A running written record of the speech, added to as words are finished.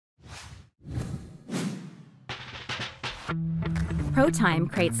Protime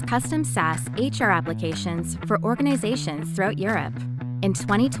creates custom SaaS HR applications for organizations throughout Europe. In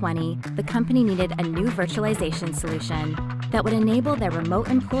 2020, the company needed a new virtualization solution that would enable their remote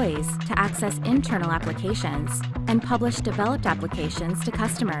employees to access internal applications and publish developed applications to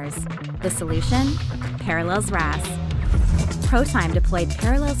customers. The solution? Parallels RAS. Protime deployed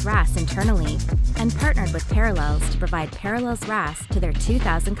Parallels RAS internally and partnered with Parallels to provide Parallels RAS to their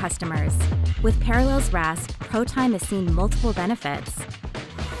 2,000 customers. With Parallels RAS, Protime has seen multiple benefits,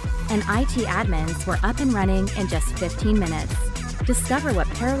 and IT admins were up and running in just 15 minutes. Discover what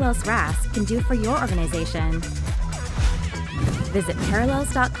Parallels RAS can do for your organization. Visit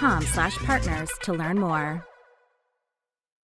parallels.com/partners to learn more.